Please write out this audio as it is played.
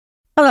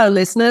Hello,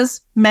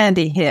 listeners.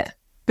 Mandy here.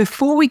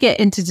 Before we get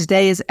into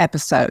today's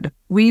episode,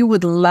 we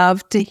would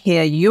love to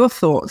hear your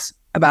thoughts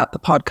about the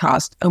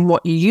podcast and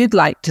what you'd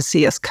like to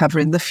see us cover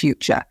in the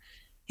future.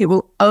 It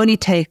will only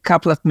take a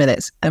couple of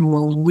minutes and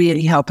will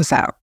really help us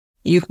out.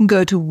 You can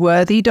go to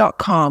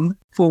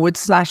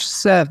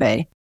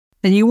worthy.com/survey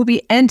and you will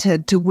be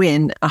entered to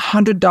win a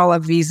 $100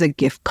 Visa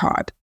gift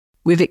card.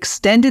 We've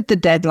extended the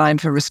deadline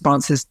for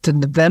responses to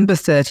November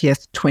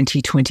 30th,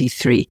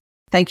 2023.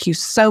 Thank you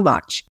so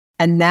much.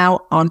 And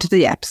now on to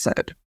the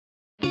episode.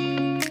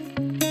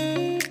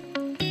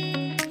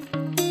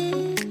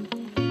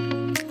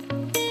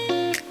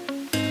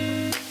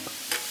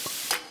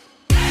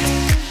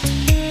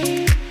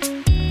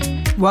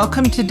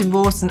 Welcome to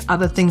Divorce and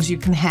Other Things You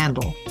Can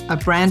Handle, a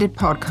branded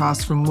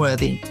podcast from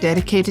Worthy,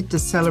 dedicated to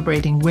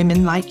celebrating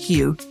women like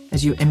you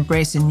as you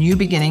embrace a new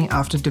beginning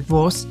after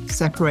divorce,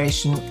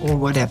 separation, or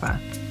whatever.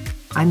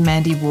 I'm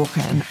Mandy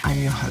Walker and I'm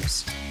your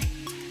host.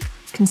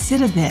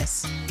 Consider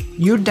this.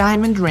 Your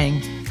diamond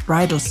ring,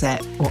 bridal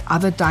set, or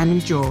other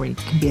diamond jewelry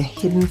can be a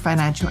hidden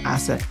financial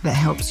asset that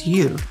helps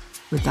you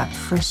with that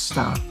fresh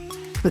start.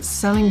 But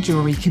selling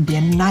jewelry can be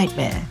a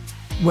nightmare.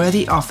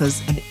 Worthy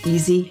offers an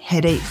easy,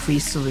 headache-free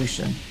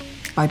solution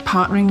by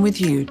partnering with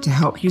you to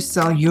help you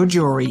sell your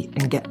jewelry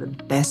and get the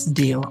best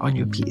deal on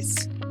your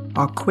piece.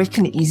 Our quick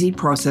and easy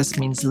process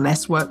means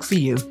less work for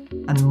you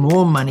and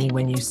more money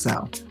when you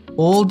sell,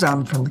 all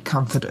done from the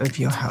comfort of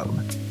your home.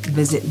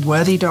 Visit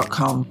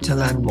worthy.com to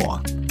learn more.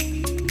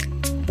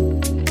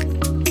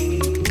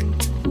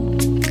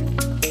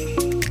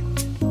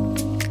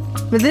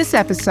 For this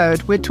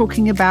episode, we're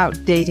talking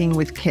about dating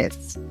with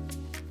kids.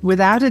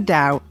 Without a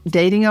doubt,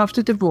 dating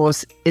after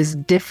divorce is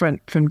different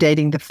from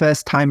dating the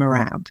first time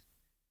around.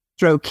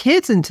 Throw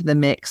kids into the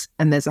mix,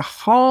 and there's a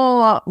whole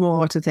lot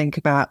more to think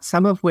about,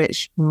 some of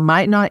which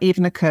might not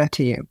even occur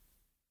to you.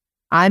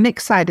 I'm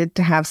excited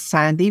to have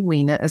Sandy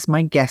Weiner as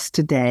my guest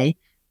today.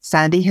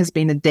 Sandy has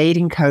been a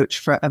dating coach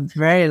for a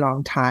very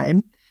long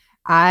time.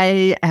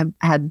 I have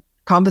had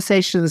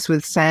conversations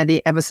with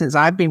Sandy ever since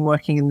I've been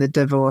working in the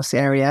divorce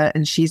area,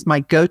 and she's my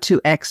go-to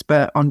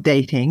expert on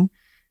dating.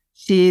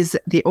 She's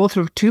the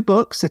author of 2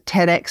 books, a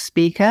TEDx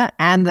speaker,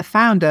 and the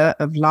founder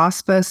of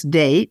Last First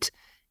Date,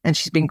 and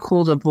she's been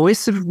called a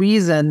voice of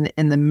reason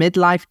in the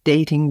midlife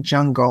dating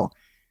jungle.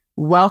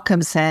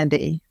 Welcome,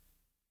 Sandy.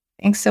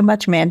 Thanks so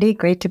much, Mandy.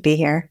 Great to be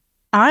here.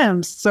 I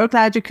am so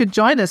glad you could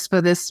join us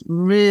for this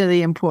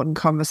really important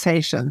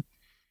conversation.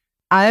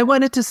 I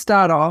wanted to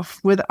start off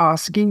with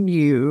asking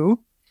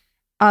you,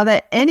 are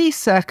there any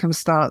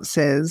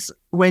circumstances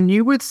when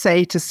you would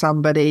say to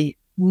somebody,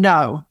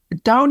 no,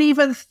 don't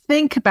even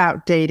think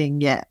about dating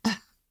yet?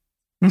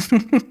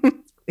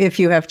 If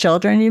you have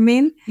children, you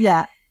mean?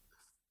 Yeah.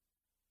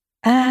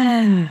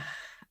 I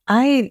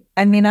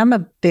mean, I'm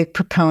a big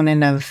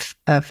proponent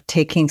of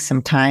taking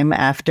some time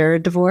after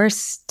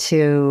divorce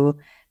to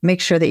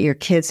make sure that your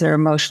kids are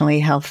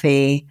emotionally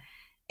healthy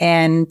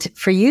and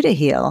for you to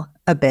heal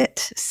a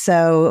bit.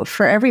 So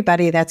for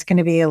everybody, that's going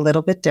to be a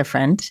little bit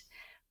different.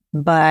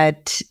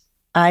 But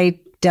I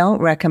don't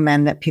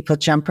recommend that people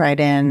jump right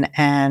in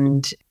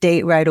and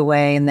date right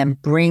away and then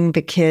bring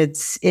the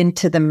kids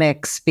into the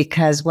mix,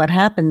 because what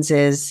happens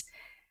is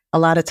a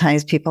lot of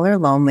times people are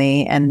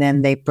lonely and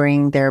then they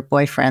bring their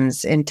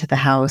boyfriends into the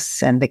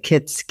house and the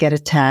kids get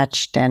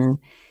attached, and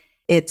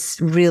it's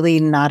really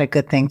not a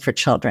good thing for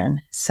children.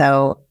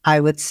 So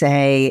I would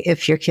say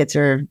if your kids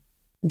are,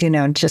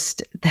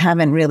 just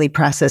haven't really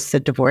processed the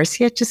divorce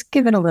yet, just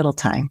give it a little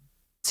time.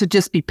 So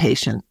just be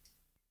patient.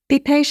 Be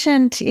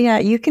patient. Yeah,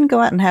 you can go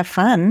out and have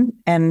fun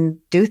and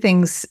do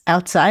things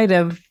outside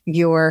of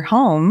your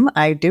home.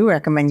 I do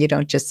recommend you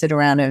don't just sit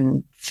around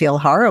and feel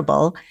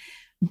horrible.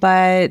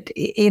 But,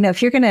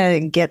 if you're going to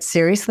get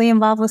seriously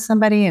involved with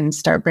somebody and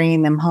start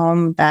bringing them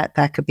home, that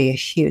could be a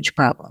huge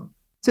problem.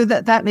 So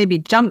that maybe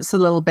jumps a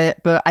little bit,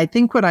 but I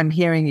think what I'm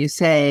hearing you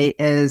say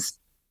is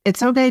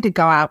it's okay to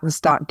go out and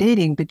start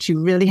dating, but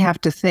you really have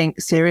to think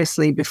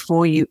seriously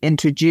before you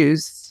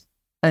introduce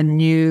a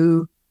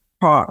new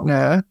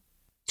partner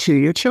to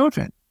your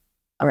children.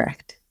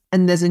 Correct.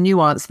 And there's a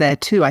nuance there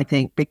too, I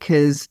think,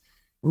 because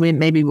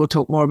maybe we'll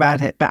talk more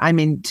about it, but I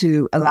mean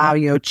to allow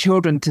your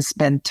children to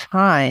spend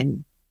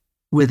time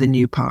with a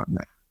new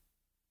partner.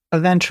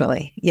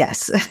 Eventually,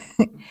 yes.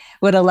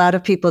 What a lot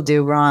of people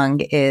do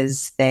wrong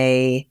is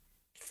they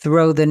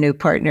throw the new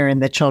partner in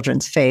the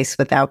children's face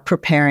without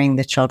preparing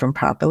the children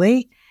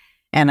properly.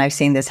 And I've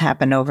seen this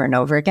happen over and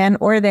over again,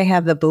 or they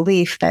have the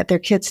belief that their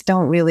kids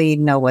don't really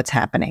know what's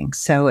happening.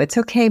 So it's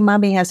okay,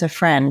 mommy has a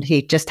friend.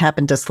 He just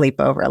happened to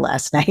sleep over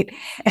last night.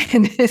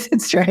 And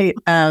it's right.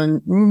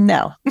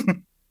 No.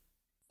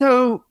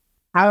 So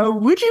how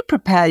would you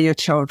prepare your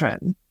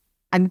children?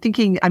 I'm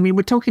thinking,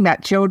 we're talking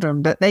about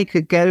children, but they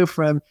could go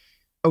from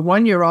a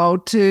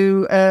 1-year-old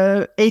to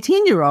a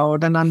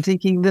 18-year-old. And I'm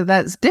thinking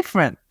that's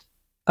different.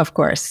 Of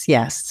course,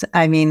 yes.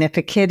 If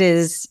a kid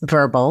is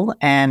verbal,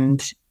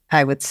 and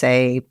I would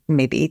say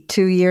maybe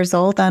 2 years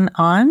old on,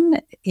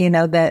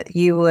 that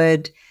you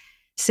would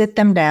sit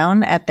them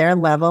down at their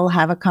level,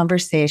 have a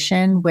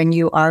conversation when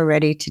you are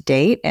ready to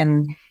date,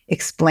 and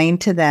explain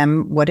to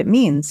them what it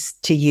means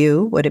to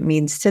you, what it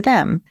means to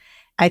them.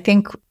 I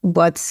think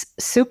what's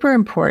super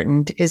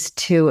important is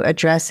to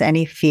address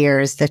any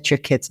fears that your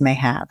kids may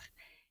have.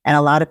 And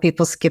a lot of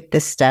people skip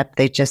this step.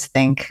 They just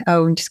think,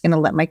 oh, I'm just going to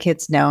let my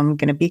kids know I'm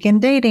going to begin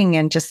dating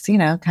and just,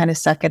 kind of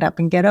suck it up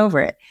and get over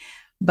it.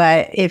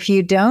 But if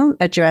you don't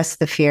address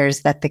the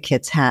fears that the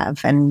kids have,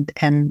 and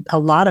a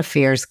lot of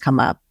fears come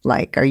up,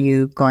 like, are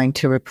you going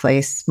to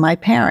replace my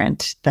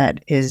parent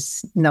that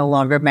is no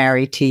longer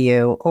married to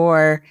you?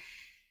 Or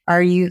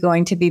are you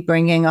going to be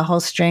bringing a whole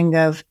string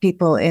of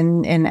people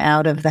in and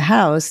out of the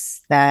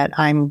house that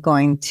I'm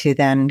going to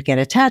then get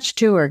attached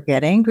to or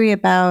get angry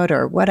about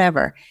or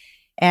whatever?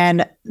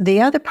 And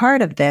the other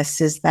part of this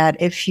is that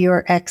if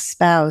your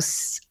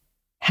ex-spouse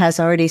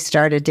has already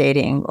started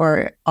dating,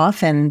 or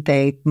often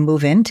they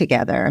move in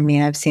together. I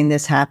mean, I've seen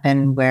this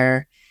happen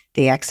where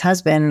the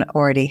ex-husband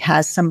already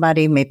has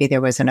somebody, maybe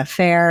there was an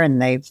affair and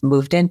they've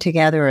moved in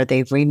together, or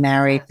they've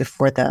remarried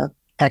before the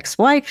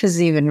ex-wife is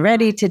even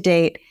ready to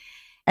date.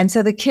 And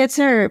so the kids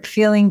are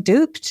feeling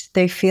duped.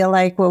 They feel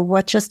like, well,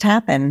 what just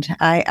happened?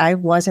 I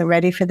wasn't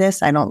ready for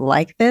this. I don't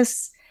like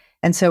this.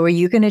 And so are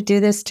you going to do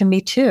this to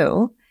me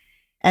too?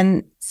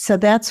 And so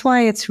that's why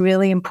it's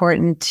really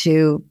important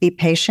to be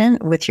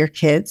patient with your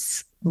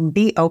kids,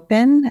 be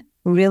open,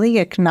 really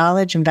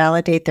acknowledge and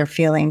validate their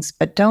feelings,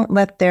 but don't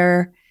let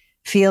their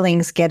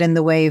feelings get in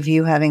the way of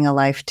you having a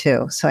life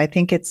too. So I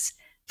think it's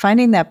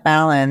finding that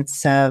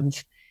balance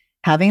of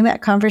having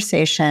that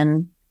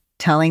conversation,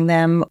 telling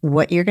them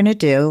what you're going to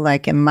do.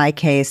 Like in my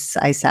case,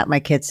 I sat my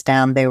kids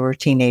down, they were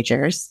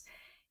teenagers,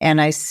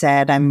 and I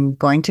said, I'm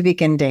going to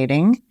begin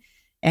dating.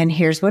 And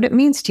here's what it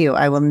means to you.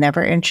 I will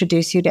never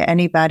introduce you to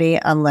anybody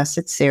unless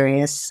it's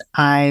serious.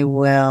 I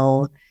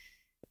will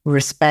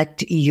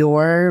respect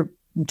your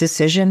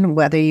decision,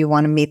 whether you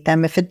want to meet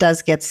them if it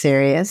does get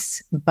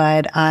serious.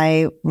 But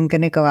I'm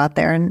going to go out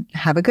there and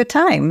have a good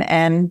time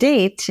and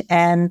date.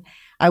 And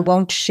I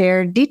won't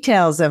share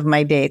details of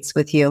my dates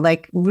with you.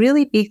 Like,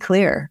 really be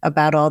clear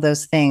about all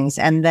those things.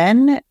 And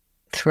then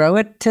throw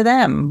it to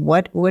them.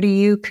 What are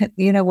you,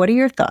 what are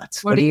your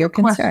thoughts? What are your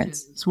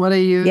concerns? Questions? What are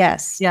you?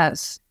 Yes.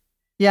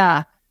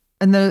 Yeah.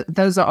 And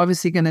those are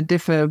obviously going to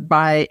differ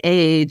by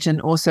age, and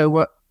also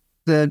what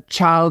the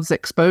child's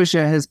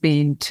exposure has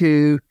been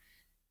to.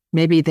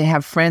 Maybe they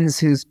have friends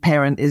whose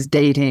parent is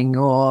dating,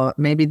 or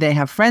maybe they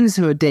have friends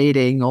who are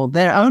dating, or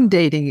their own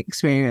dating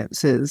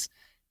experiences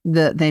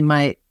that they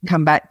might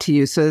come back to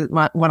you. So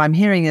what I'm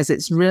hearing is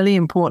it's really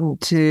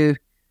important to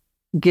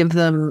give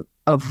them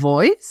a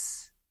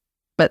voice,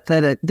 but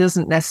that it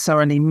doesn't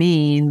necessarily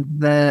mean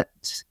that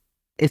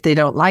if they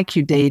don't like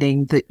you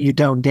dating, that you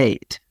don't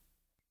date.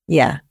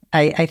 Yeah,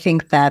 I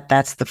think that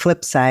that's the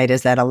flip side,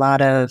 is that a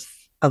lot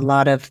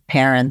of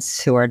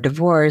parents who are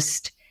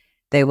divorced,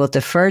 they will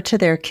defer to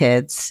their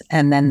kids,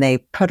 and then they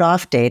put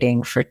off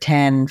dating for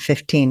 10,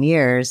 15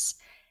 years.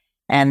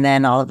 And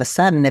then all of a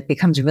sudden it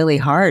becomes really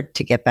hard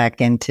to get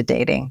back into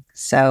dating.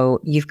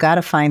 So you've got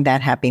to find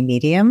that happy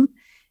medium,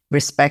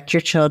 respect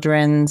your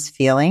children's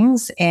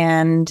feelings.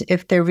 And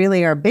if there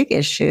really are big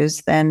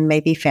issues, then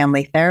maybe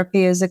family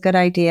therapy is a good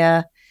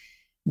idea,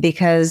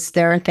 because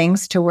there are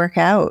things to work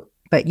out.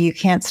 But you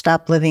can't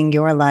stop living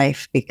your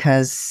life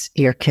because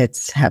your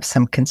kids have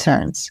some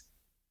concerns.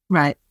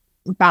 Right.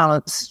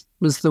 Balance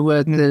was the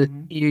word that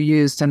you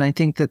used. And I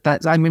think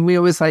we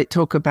always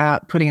talk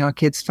about putting our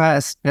kids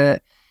first,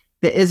 but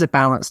there is a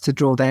balance to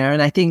draw there.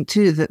 And I think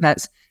too,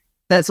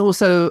 that's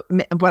also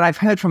what I've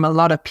heard from a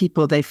lot of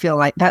people. They feel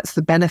like that's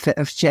the benefit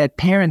of shared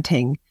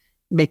parenting,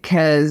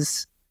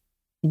 because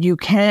you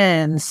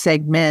can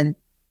segment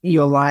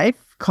your life,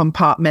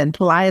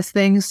 compartmentalize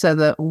things, so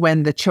that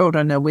when the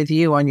children are with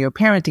you on your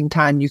parenting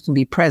time, you can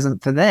be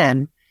present for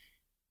them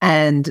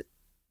and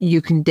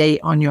you can date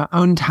on your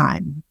own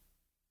time.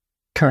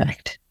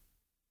 Correct.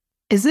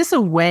 Is this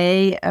a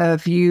way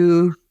of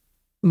you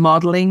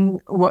modeling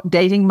what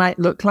dating might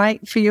look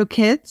like for your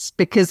kids?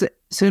 Because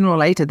sooner or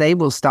later they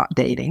will start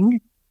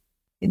dating.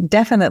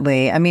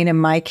 Definitely. I mean, in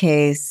my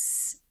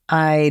case,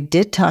 I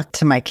did talk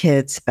to my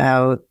kids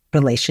about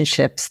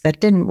relationships that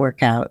didn't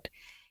work out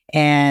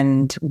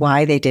and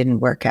why they didn't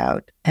work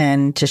out,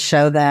 and to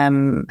show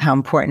them how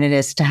important it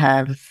is to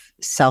have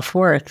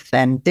self-worth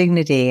and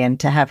dignity, and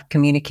to have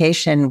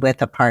communication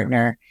with a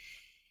partner,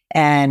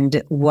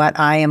 and what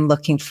I am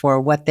looking for,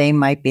 what they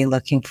might be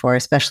looking for,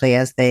 especially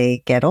as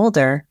they get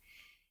older.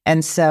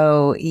 And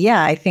so,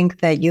 yeah, I think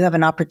that you have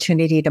an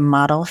opportunity to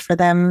model for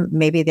them.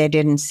 Maybe they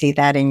didn't see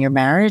that in your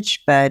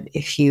marriage, but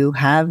if you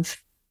have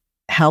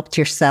helped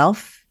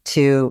yourself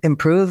to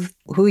improve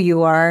who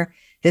you are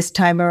this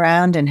time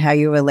around and how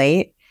you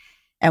relate,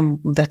 and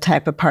the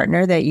type of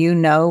partner that you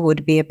know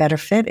would be a better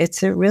fit,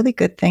 it's a really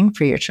good thing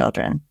for your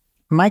children.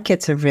 My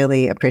kids have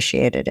really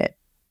appreciated it.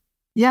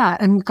 Yeah.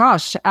 And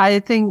gosh,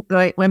 I think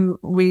when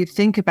we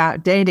think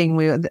about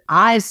dating,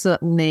 I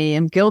certainly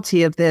am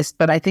guilty of this,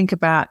 but I think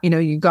about,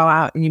 you go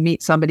out and you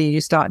meet somebody and you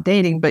start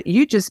dating, but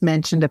you just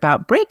mentioned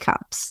about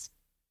breakups.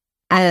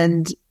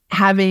 And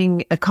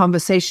having a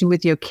conversation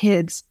with your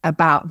kids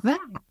about that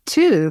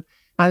too.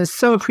 I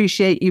so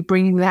appreciate you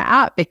bringing that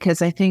up,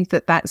 because I think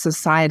that that's a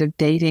side of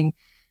dating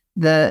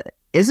that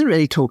isn't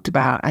really talked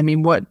about. I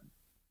mean, what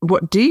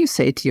do you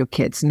say to your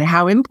kids, and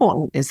how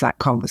important is that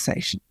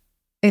conversation?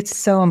 It's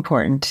so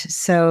important.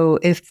 So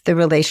if the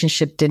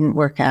relationship didn't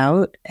work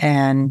out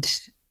and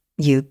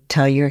you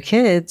tell your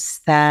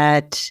kids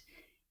that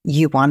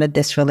you wanted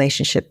this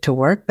relationship to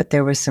work, but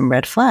there were some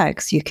red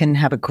flags, you can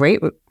have a great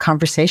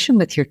conversation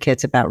with your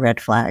kids about red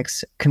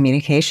flags,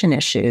 communication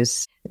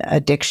issues,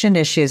 addiction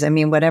issues. I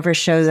mean, whatever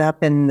shows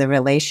up in the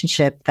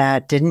relationship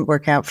that didn't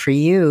work out for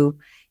you,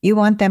 you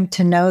want them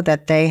to know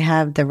that they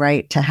have the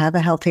right to have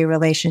a healthy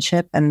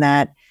relationship, and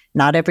that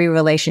not every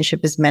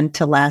relationship is meant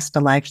to last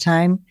a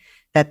lifetime,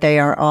 that they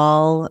are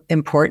all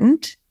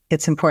important.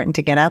 It's important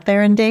to get out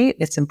there and date.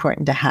 It's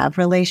important to have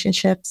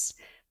relationships,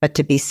 but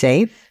to be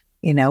safe.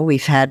 You know,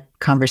 we've had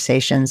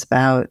conversations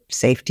about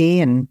safety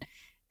and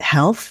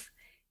health.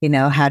 You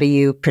know, how do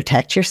you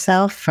protect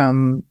yourself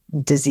from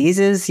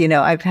diseases? You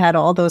know, I've had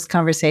all those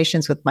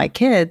conversations with my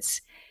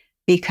kids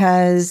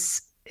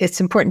because it's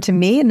important to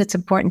me and it's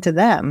important to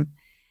them.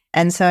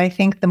 And so I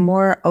think the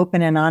more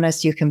open and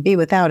honest you can be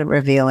without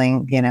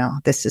revealing, you know,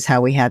 this is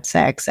how we had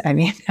sex. I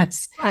mean,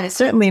 that's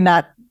certainly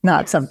not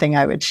something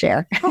I would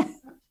share.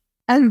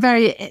 And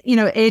very, you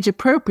know,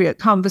 age-appropriate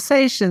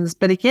conversations.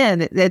 But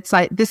again, it's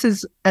like, this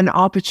is an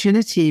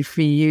opportunity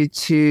for you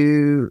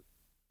to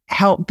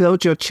help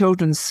build your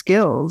children's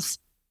skills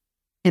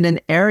in an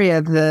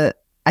area that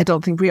I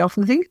don't think we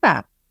often think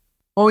about.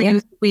 Or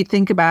we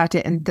think about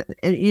it and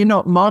you're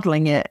not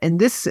modeling it. In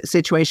this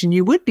situation,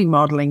 you would be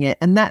modeling it.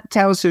 And that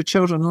tells your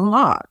children a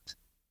lot.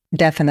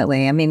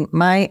 Definitely. I mean,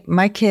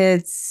 my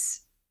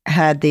kids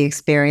had the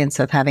experience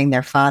of having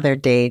their father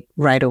date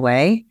right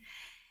away.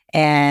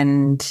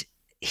 And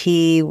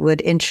he would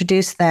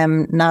introduce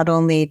them not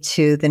only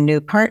to the new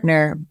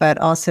partner, but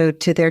also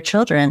to their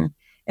children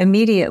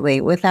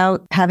immediately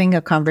without having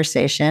a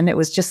conversation. It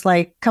was just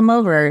like, come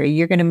over,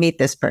 you're going to meet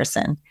this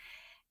person.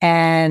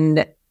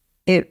 And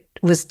it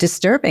was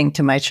disturbing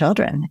to my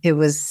children. It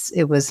was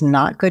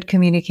not good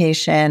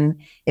communication.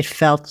 It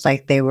felt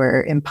like they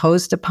were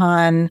imposed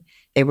upon.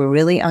 They were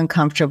really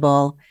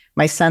uncomfortable.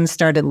 My son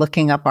started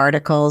looking up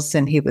articles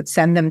and he would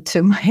send them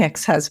to my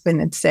ex-husband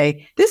and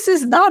say, this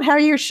is not how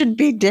you should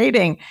be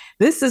dating.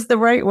 This is the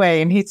right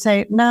way. And he'd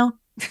say, no.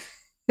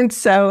 And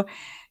so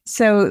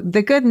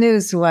the good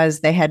news was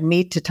they had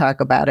me to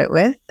talk about it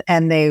with,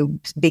 and they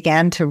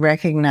began to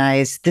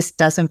recognize this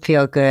doesn't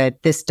feel good.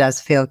 This does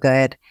feel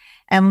good.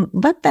 And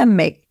let them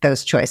make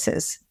those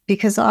choices,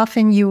 because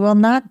often you will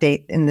not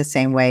date in the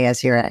same way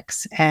as your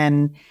ex.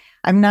 And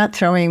I'm not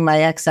throwing my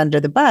ex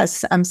under the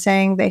bus. I'm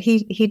saying that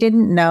he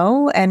didn't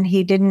know, and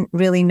he didn't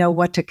really know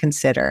what to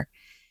consider.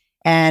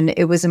 And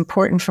it was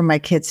important for my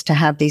kids to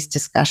have these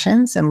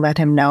discussions and let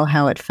him know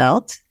how it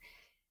felt.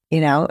 You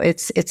know,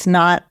 it's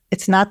not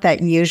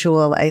that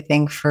usual, I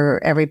think,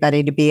 for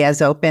everybody to be as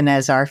open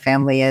as our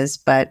family is,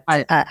 but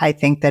I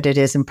think that it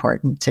is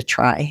important to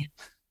try.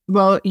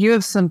 Well, you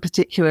have some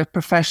particular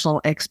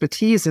professional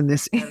expertise in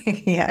this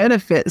area.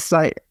 Benefits,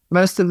 like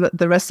most of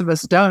the rest of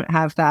us don't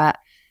have that.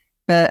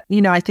 But,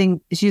 you know, I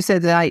think, as you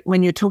said, that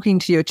when you're talking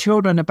to your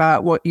children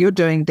about what you're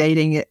doing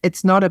dating,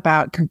 it's not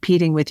about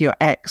competing with your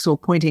ex or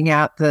pointing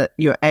out that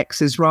your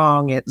ex is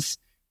wrong.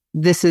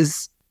 This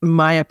is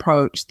my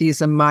approach.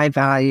 These are my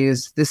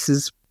values. This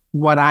is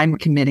what I'm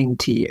committing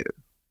to you.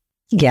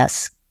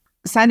 Yes.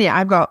 Sandy,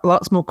 I've got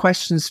lots more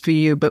questions for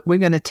you, but we're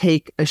going to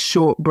take a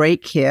short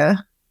break here.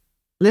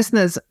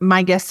 Listeners,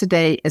 my guest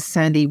today is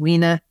Sandy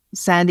Weiner.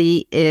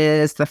 Sandy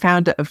is the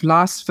founder of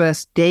Last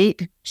First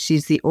Date.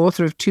 She's the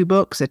author of 2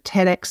 books, a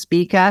TEDx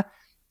speaker,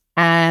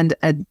 and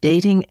a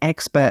dating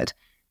expert.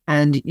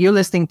 And you're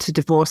listening to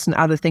Divorce and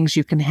Other Things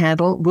You Can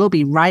Handle. We'll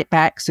be right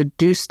back, so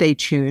do stay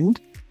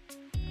tuned.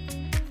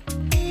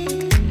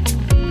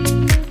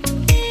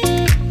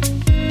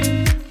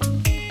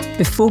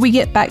 Before we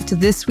get back to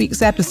this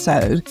week's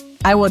episode,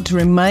 I want to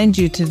remind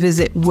you to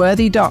visit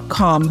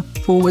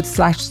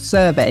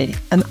worthy.com/survey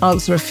and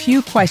answer a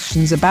few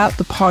questions about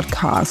the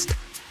podcast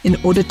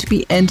in order to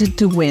be entered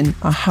to win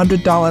a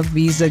 $100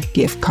 Visa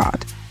gift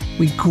card.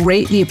 We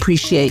greatly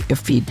appreciate your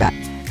feedback.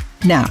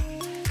 Now,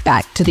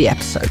 back to the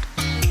episode.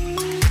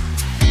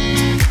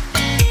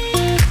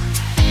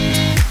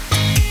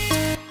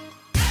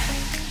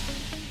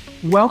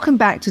 Welcome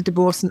back to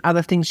Divorce and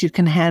Other Things You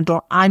Can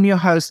Handle. I'm your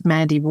host,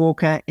 Mandy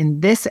Walker. In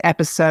this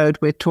episode,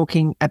 we're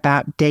talking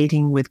about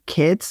dating with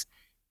kids.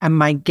 And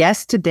my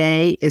guest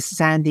today is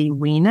Sandy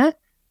Weiner.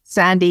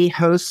 Sandy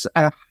hosts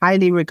a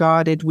highly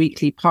regarded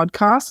weekly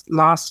podcast,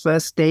 Last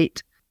First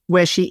Date,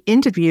 where she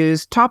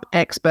interviews top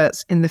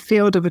experts in the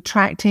field of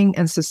attracting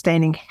and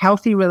sustaining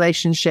healthy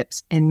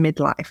relationships in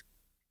midlife.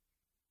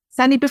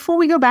 Sandy, before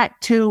we go back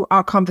to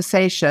our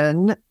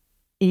conversation,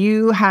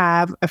 you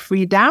have a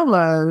free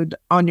download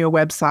on your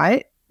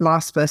website,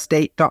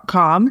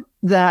 lastfirstdate.com,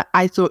 that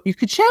I thought you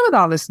could share with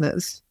our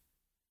listeners.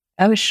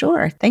 Oh,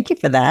 sure. Thank you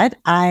for that.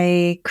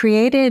 I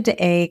created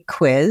a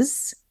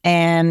quiz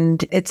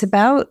And it's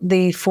about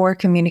the 4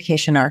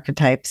 communication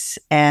archetypes.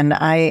 And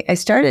I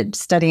started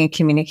studying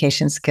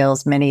communication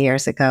skills many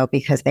years ago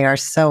because they are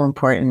so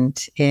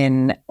important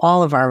in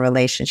all of our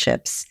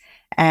relationships.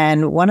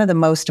 And one of the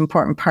most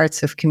important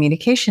parts of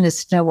communication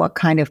is to know what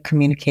kind of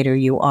communicator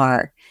you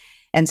are.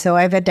 And so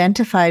I've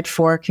identified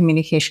 4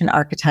 communication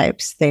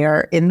archetypes. They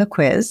are in the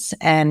quiz.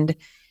 And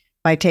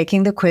by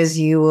taking the quiz,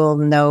 you will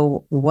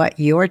know what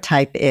your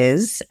type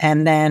is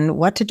and then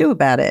what to do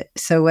about it.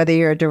 So whether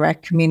you're a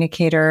direct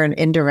communicator, an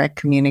indirect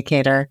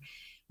communicator,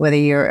 whether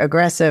you're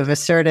aggressive,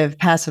 assertive,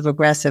 passive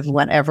aggressive,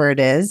 whatever it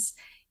is,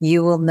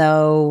 you will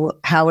know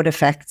how it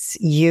affects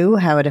you,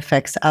 how it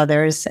affects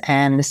others,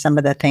 and some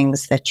of the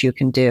things that you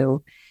can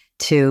do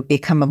to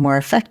become a more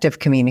effective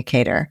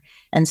communicator.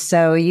 And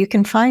so you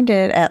can find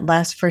it at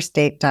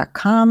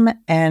lastfirstdate.com.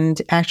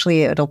 And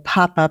actually, it'll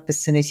pop up as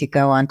soon as you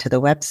go onto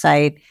the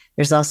website.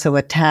 There's also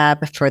a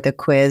tab for the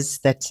quiz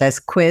that says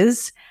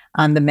quiz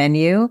on the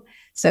menu.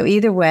 So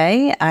either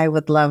way, I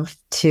would love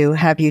to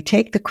have you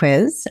take the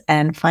quiz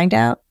and find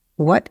out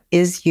what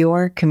is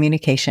your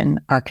communication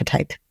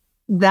archetype.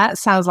 That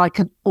sounds like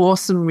an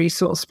awesome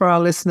resource for our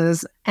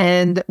listeners.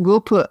 And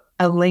we'll put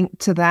a link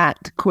to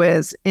that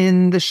quiz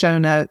in the show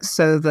notes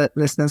so that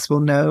listeners will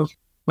know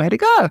where to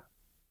go.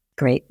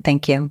 Great.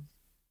 Thank you.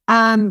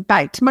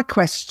 Back to my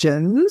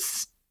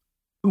questions.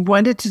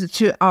 Wanted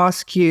to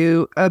ask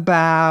you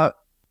about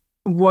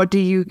what do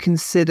you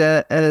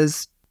consider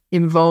as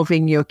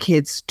involving your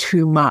kids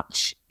too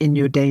much in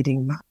your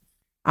dating life?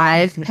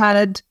 I've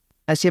had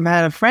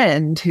a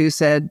friend who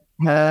said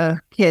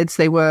her kids,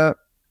 they were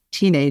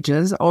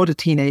teenagers, older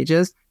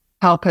teenagers,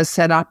 help her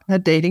set up her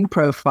dating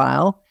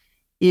profile,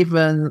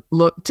 even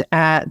looked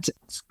at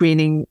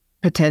screening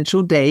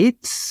potential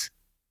dates.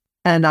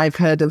 And I've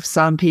heard of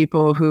some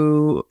people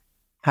who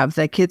have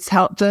their kids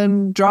help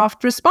them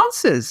draft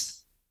responses.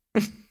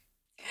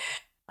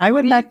 I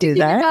would not do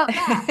that.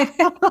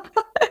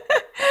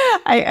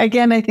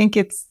 I think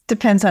it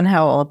depends on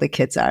how old the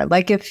kids are.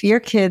 Like if your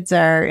kids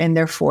are in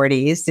their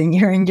 40s and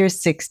you're in your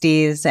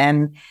 60s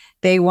and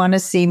they want to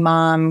see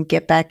mom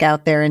get back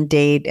out there and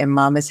date and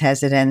mom is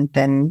hesitant,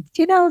 then,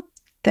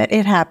 that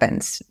it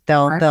happens.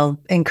 They'll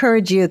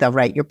encourage you. They'll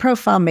write your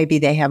profile. Maybe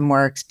they have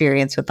more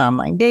experience with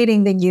online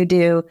dating than you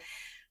do.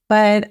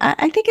 But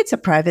I think it's a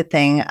private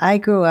thing. I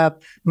grew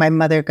up, my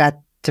mother got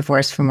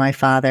divorced from my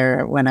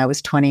father when I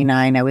was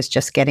 29. I was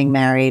just getting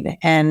married.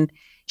 And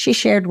she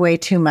shared way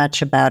too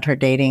much about her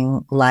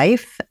dating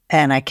life.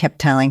 And I kept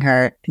telling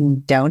her,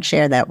 don't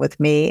share that with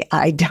me.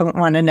 I don't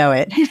want to know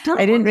it.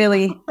 I didn't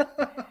really,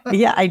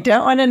 I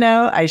don't want to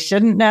know. I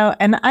shouldn't know.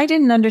 And I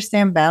didn't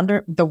understand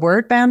the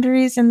word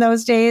boundaries in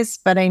those days,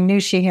 but I knew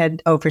she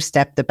had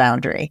overstepped the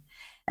boundary.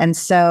 And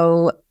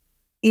so,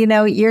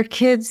 your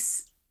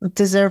kids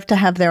deserve to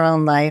have their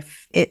own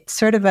life. It's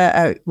sort of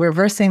a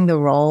reversing the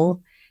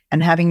role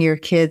and having your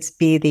kids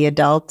be the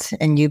adult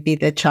and you be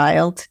the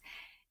child.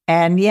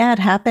 And yeah, it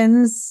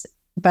happens,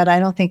 but I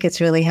don't think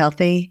it's really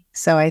healthy.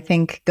 So I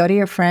think go to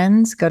your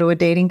friends, go to a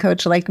dating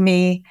coach like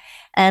me,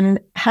 and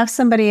have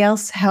somebody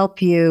else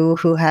help you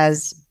who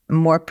has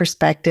more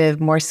perspective,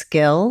 more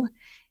skill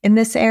in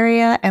this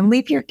area, and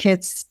leave your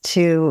kids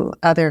to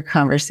other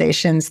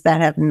conversations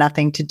that have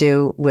nothing to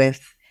do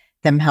with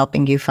them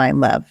helping you find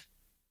love.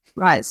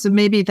 Right. So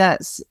maybe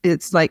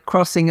it's like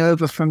crossing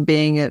over from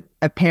being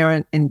a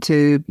parent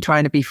into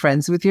trying to be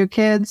friends with your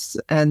kids,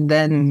 and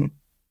then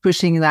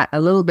pushing that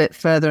a little bit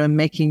further and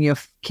making your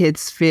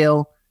kids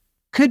feel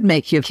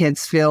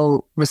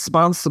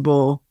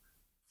responsible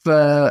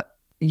for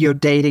your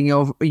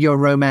dating, your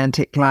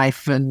romantic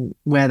life and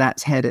where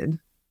that's headed.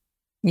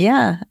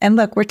 Yeah. And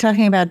look, we're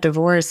talking about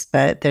divorce,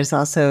 but there's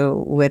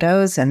also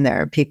widows and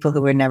there are people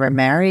who were never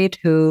married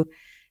who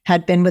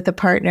had been with a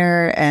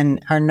partner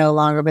and are no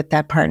longer with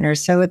that partner.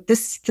 So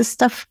this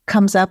stuff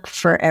comes up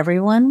for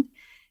everyone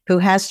who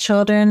has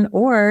children,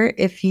 or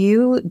if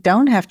you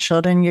don't have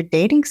children, you're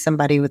dating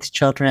somebody with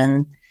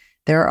children.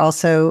 There are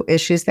also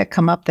issues that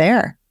come up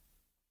there.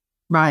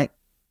 Right.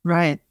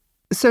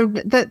 So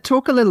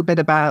talk a little bit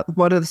about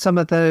what are some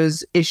of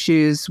those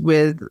issues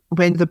with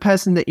when the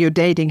person that you're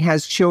dating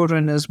has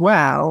children as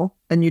well.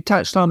 And you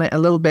touched on it a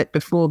little bit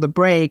before the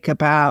break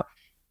about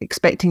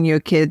expecting your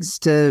kids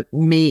to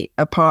meet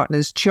a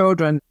partner's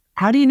children.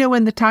 How do you know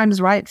when the time's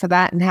right for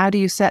that, and how do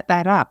you set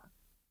that up?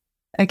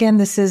 Again,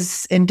 this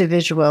is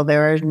individual.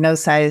 There are no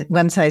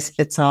one size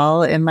fits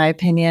all, in my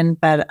opinion,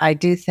 but I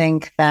do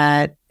think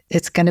that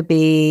it's going to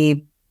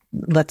be,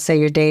 let's say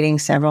you're dating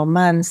several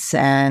months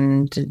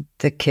and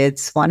the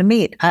kids want to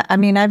meet. I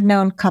mean, I've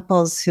known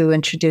couples who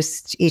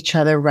introduced each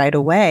other right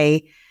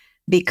away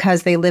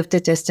because they lived a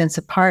distance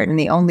apart, and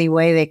the only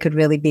way they could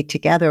really be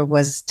together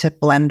was to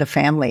blend the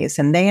families.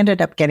 And they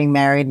ended up getting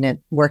married, and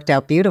it worked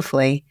out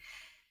beautifully.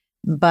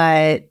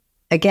 But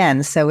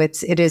again, so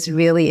it is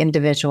really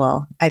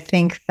individual. I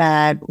think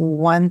that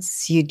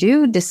once you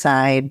do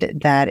decide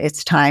that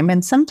it's time,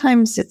 and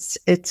sometimes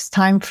it's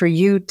time for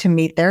you to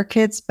meet their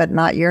kids, but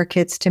not your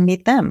kids to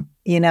meet them.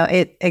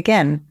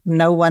 Again,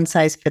 no one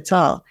size fits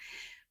all.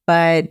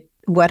 But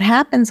what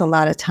happens a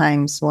lot of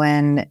times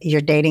when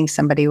you're dating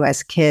somebody who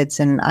has kids,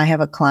 and I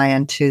have a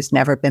client who's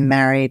never been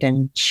married,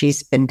 and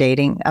she's been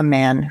dating a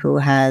man who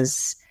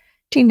has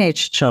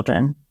teenage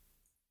children.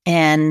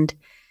 And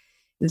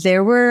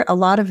there were a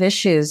lot of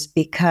issues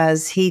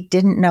because he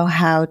didn't know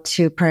how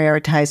to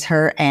prioritize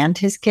her and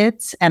his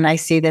kids. And I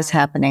see this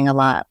happening a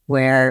lot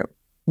where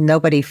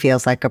nobody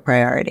feels like a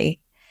priority.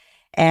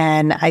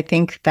 And I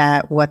think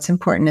that what's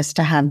important is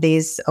to have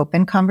these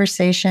open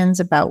conversations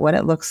about what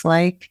it looks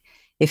like.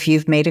 If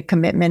you've made a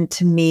commitment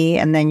to me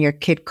and then your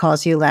kid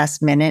calls you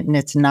last minute and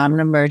it's not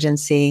an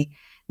emergency,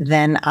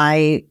 then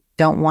I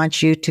don't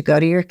want you to go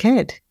to your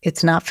kid.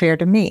 It's not fair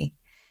to me.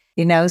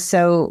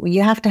 So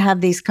you have to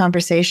have these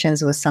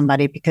conversations with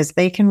somebody because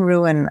they can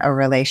ruin a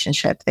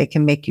relationship. They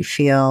can make you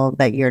feel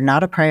that you're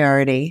not a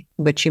priority,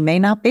 which you may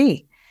not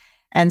be.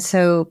 And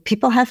so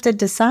people have to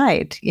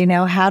decide,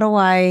 how do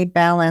I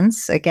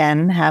balance,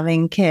 again,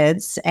 having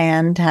kids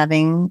and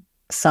having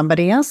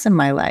somebody else in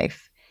my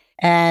life?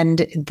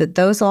 And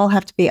those all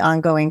have to be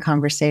ongoing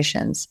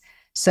conversations.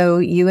 So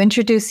you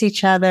introduce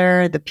each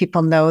other, the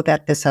people know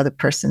that this other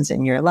person's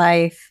in your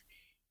life.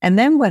 And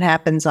then what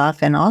happens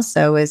often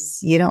also is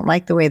you don't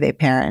like the way they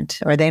parent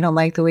or they don't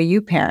like the way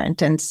you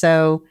parent. And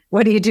so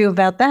what do you do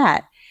about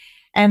that?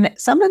 And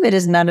some of it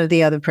is none of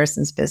the other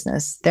person's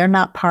business. They're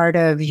not part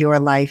of your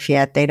life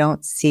yet. They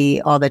don't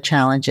see all the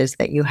challenges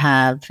that you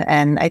have.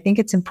 And I think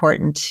it's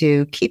important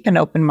to keep an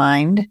open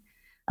mind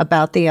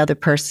about the other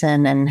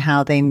person and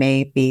how they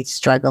may be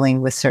struggling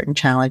with certain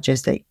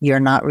challenges that you're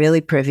not really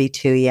privy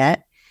to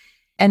yet.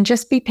 And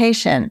just be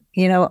patient,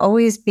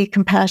 always be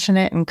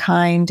compassionate and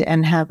kind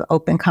and have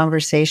open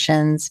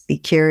conversations, be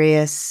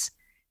curious,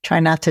 try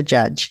not to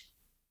judge.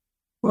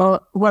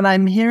 Well, what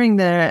I'm hearing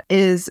there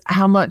is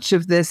how much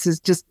of this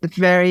is just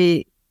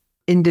very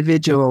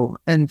individual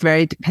and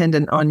very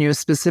dependent on your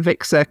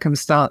specific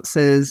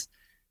circumstances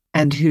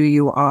and who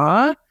you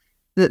are.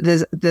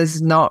 That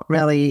there's not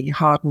really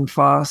hard and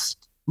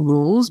fast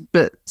rules,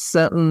 but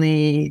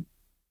certainly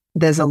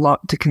there's a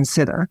lot to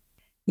consider.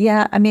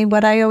 Yeah,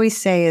 what I always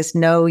say is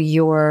know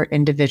your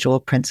individual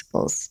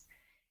principles.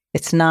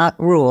 It's not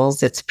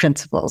rules, it's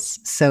principles.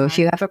 So if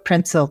you have a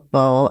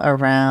principle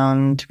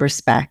around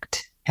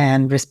respect,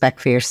 and respect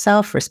for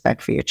yourself,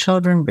 respect for your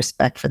children,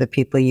 respect for the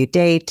people you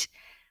date.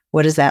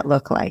 What does that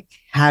look like?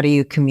 How do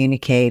you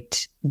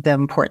communicate the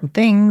important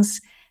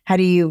things? How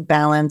do you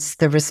balance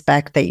the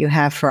respect that you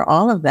have for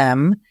all of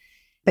them?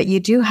 But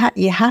you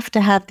have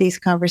to have these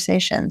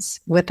conversations.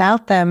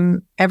 Without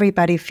them,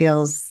 everybody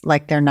feels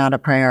like they're not a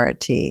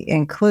priority,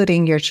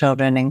 including your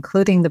children,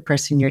 including the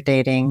person you're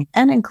dating,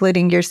 and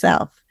including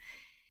yourself.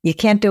 You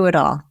can't do it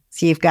all.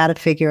 So you've got to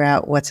figure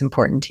out what's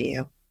important to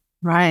you.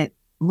 Right.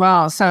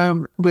 Well,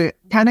 so we're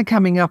kind of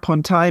coming up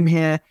on time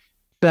here,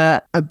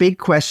 but a big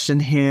question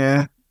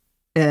here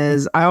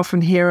is I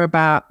often hear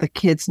about the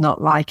kids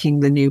not liking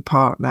the new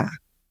partner,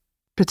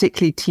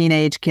 particularly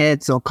teenage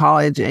kids or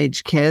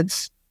college-age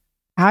kids.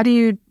 How do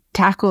you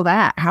tackle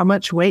that? How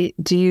much weight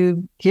do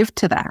you give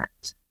to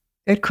that?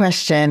 Good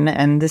question.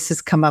 And this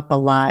has come up a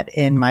lot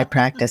in my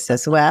practice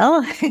as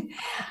well.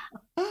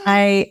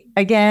 I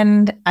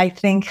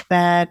think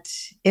that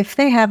if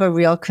they have a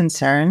real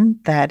concern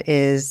that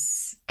is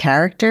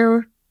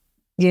character,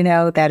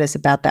 that is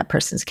about that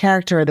person's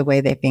character or the way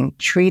they're being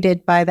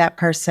treated by that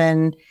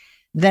person,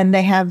 then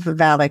they have a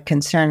valid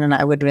concern and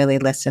I would really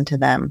listen to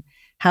them.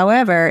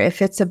 However,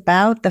 if it's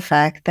about the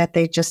fact that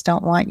they just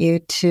don't want you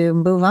to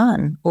move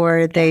on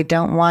or they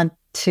don't want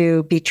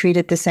to be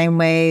treated the same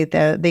way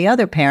the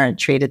other parent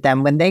treated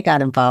them when they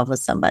got involved with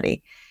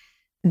somebody,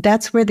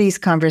 that's where these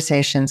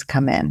conversations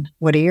come in.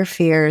 What are your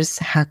fears?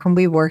 How can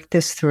we work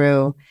this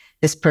through?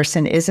 This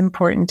person is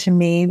important to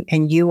me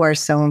and you are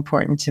so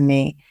important to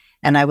me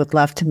and I would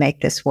love to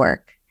make this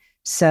work.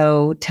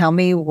 So tell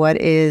me what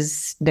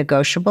is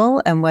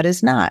negotiable and what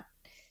is not.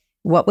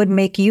 What would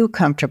make you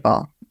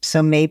comfortable?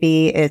 So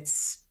maybe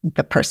it's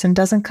the person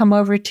doesn't come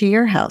over to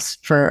your house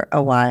for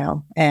a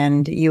while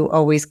and you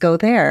always go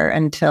there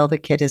until the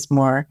kid is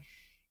more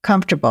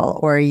comfortable,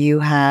 or you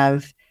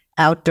have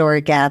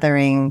outdoor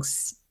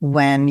gatherings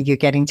when you're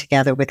getting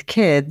together with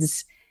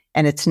kids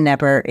and it's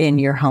never in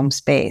your home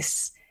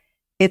space.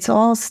 It's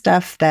all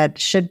stuff that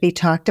should be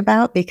talked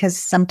about because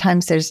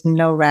sometimes there's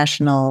no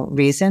rational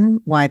reason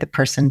why the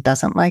person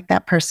doesn't like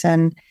that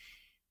person,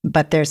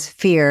 but there's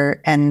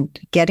fear, and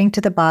getting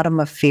to the bottom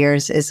of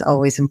fears is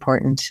always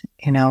important.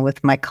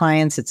 With my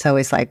clients, it's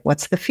always like,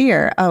 what's the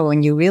fear? Oh,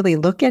 when you really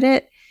look at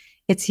it,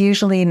 it's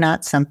usually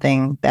not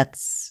something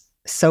that's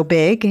so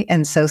big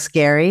and so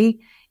scary,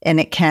 and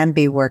it can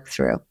be worked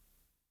through.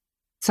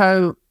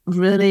 So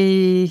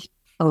really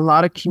a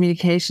lot of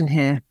communication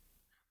here.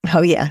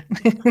 Oh, yeah.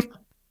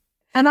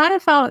 And I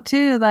felt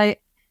too, like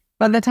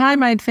by the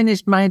time I'd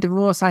finished my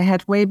divorce, I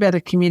had way better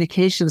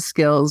communication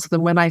skills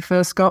than when I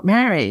first got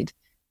married.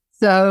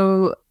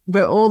 So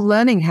we're all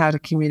learning how to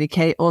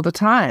communicate all the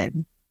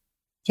time.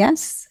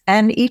 Yes.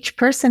 And each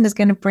person is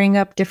going to bring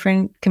up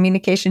different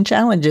communication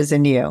challenges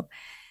in you.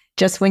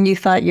 just when you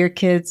thought your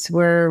kids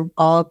were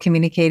all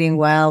communicating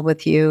well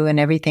with you and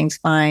everything's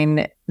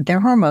fine, their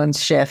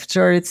hormones shift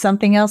or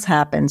something else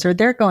happens or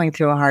they're going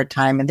through a hard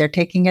time and they're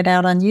taking it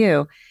out on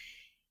you.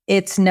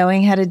 It's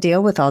knowing how to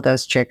deal with all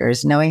those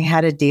triggers, knowing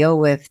how to deal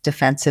with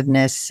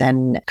defensiveness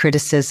and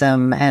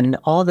criticism and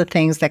all the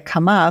things that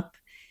come up.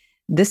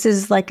 This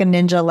is like a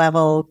ninja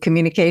level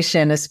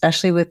communication,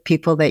 especially with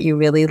people that you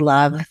really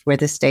love, where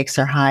the stakes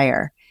are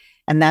higher.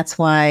 And that's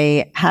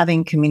why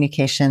having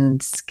communication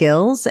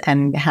skills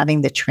and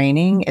having the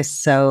training is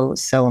so,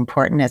 so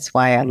important. It's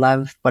why I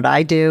love what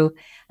I do.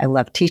 I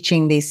love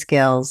teaching these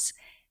skills.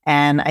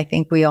 And I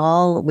think we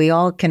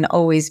all can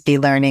always be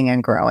learning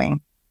and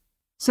growing.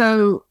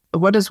 So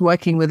what does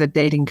working with a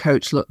dating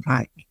coach look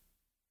like?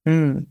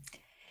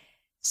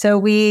 So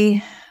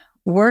we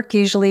work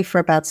usually for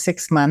about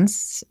 6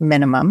 months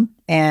minimum.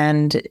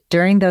 And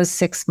during those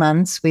 6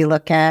 months, we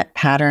look at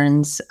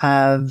patterns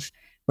of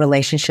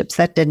relationships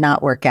that did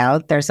not work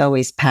out. There's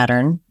always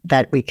pattern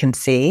that we can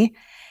see,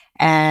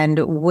 and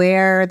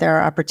where there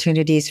are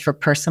opportunities for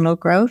personal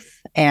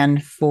growth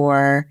and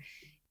for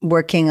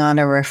working on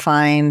a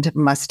refined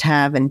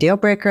must-have and deal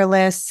breaker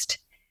list,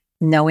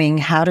 knowing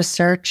how to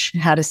search,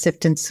 how to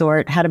sift and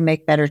sort, how to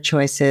make better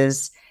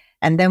choices.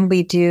 And then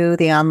we do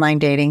the online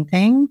dating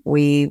thing.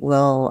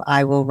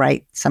 I will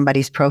write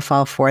somebody's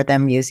profile for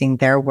them using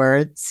their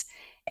words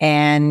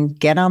and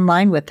get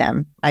online with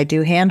them. I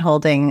do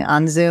hand-holding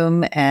on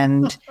Zoom,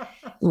 and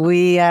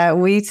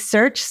we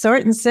search,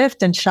 sort, and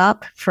sift and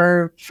shop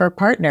for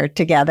partner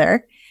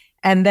together.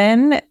 And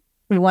then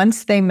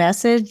once they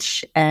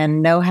message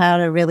and know how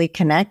to really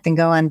connect and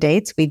go on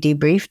dates, we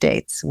debrief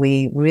dates.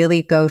 We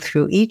really go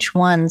through each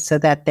one so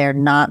that they're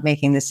not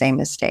making the same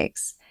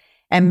mistakes.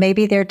 And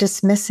maybe they're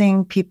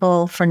dismissing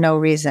people for no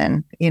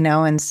reason,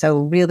 and so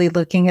really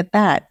looking at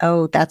that.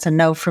 Oh, that's a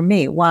no for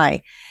me.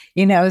 Why?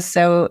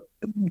 So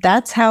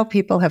that's how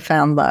people have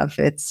found love.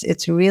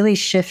 It's really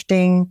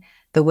shifting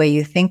the way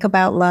you think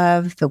about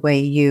love, the way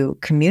you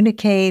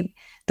communicate,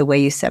 the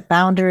way you set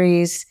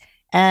boundaries,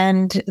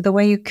 and the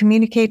way you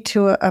communicate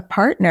to a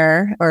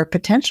partner or a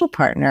potential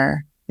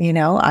partner.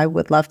 I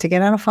would love to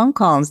get on a phone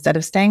call instead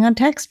of staying on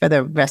text for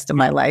the rest of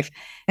my life.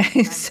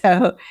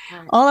 So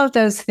all of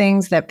those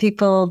things that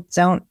people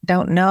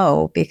don't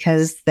know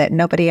because that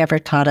nobody ever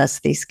taught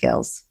us these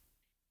skills.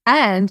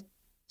 And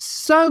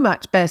so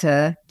much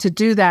better to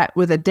do that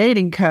with a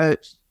dating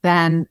coach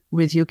than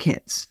with your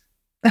kids.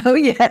 Oh,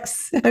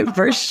 yes,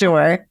 for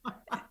sure.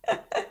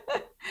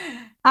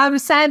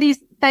 Sandy,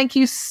 thank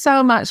you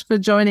so much for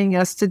joining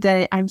us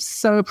today. I've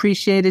so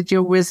appreciated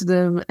your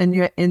wisdom and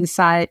your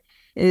insight.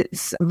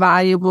 It's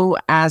valuable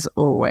as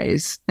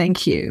always.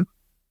 Thank you.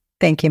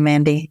 Thank you,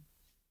 Mandy.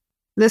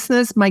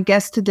 Listeners, my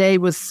guest today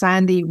was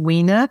Sandy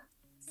Weiner.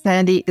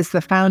 Sandy is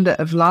the founder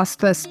of Last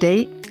First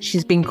Date.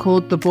 She's been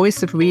called the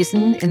voice of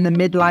reason in the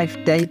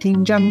midlife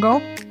dating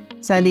jungle.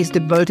 Sandy's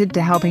devoted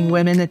to helping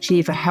women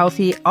achieve a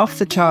healthy,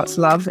 off-the-charts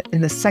love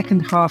in the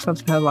second half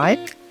of her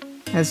life.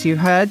 As you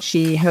heard,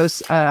 she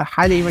hosts a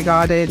highly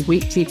regarded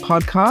weekly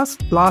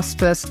podcast, Last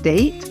First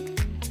Date.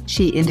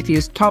 She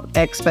interviews top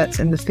experts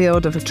in the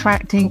field of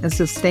attracting and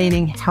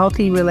sustaining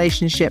healthy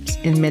relationships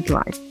in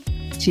midlife.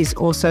 She's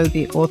also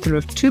the author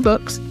of 2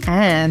 books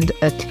and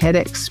a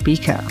TEDx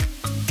speaker.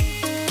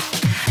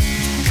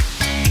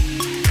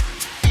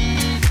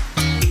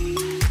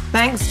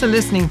 Thanks for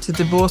listening to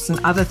Divorce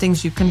and Other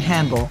Things You Can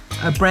Handle,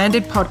 a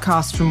branded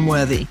podcast from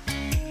Worthy.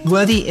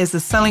 Worthy is a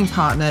selling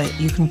partner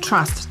you can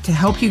trust to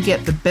help you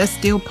get the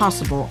best deal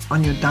possible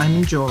on your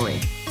diamond jewelry.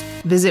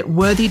 Visit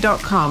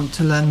worthy.com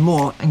to learn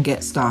more and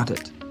get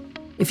started.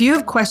 If you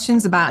have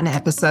questions about an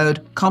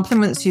episode,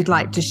 compliments you'd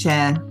like to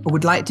share, or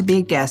would like to be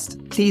a guest,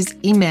 please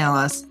email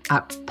us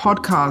at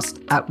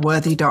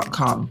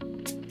podcast@worthy.com.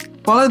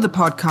 Follow the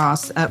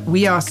podcast at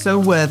We Are So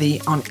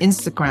Worthy on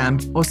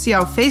Instagram, or see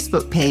our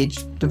Facebook page,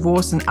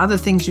 Divorce and Other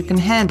Things You Can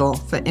Handle,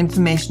 for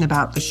information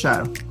about the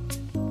show.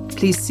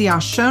 Please see our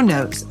show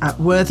notes at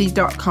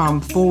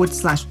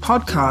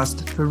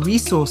worthy.com/podcast for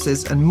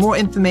resources and more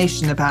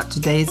information about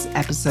today's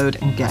episode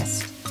and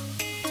guest.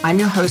 I'm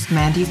your host,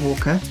 Mandy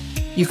Walker.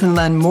 You can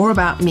learn more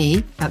about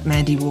me at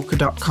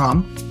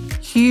mandywalker.com.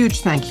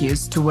 Huge thank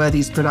yous to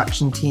Worthy's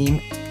production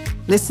team.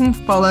 Listen,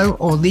 follow,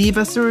 or leave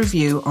us a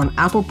review on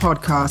Apple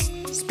Podcasts,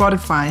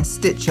 Spotify,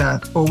 Stitcher,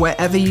 or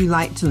wherever you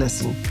like to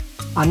listen.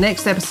 Our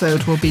next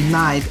episode will be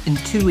live in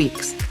 2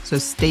 weeks, so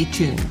stay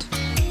tuned.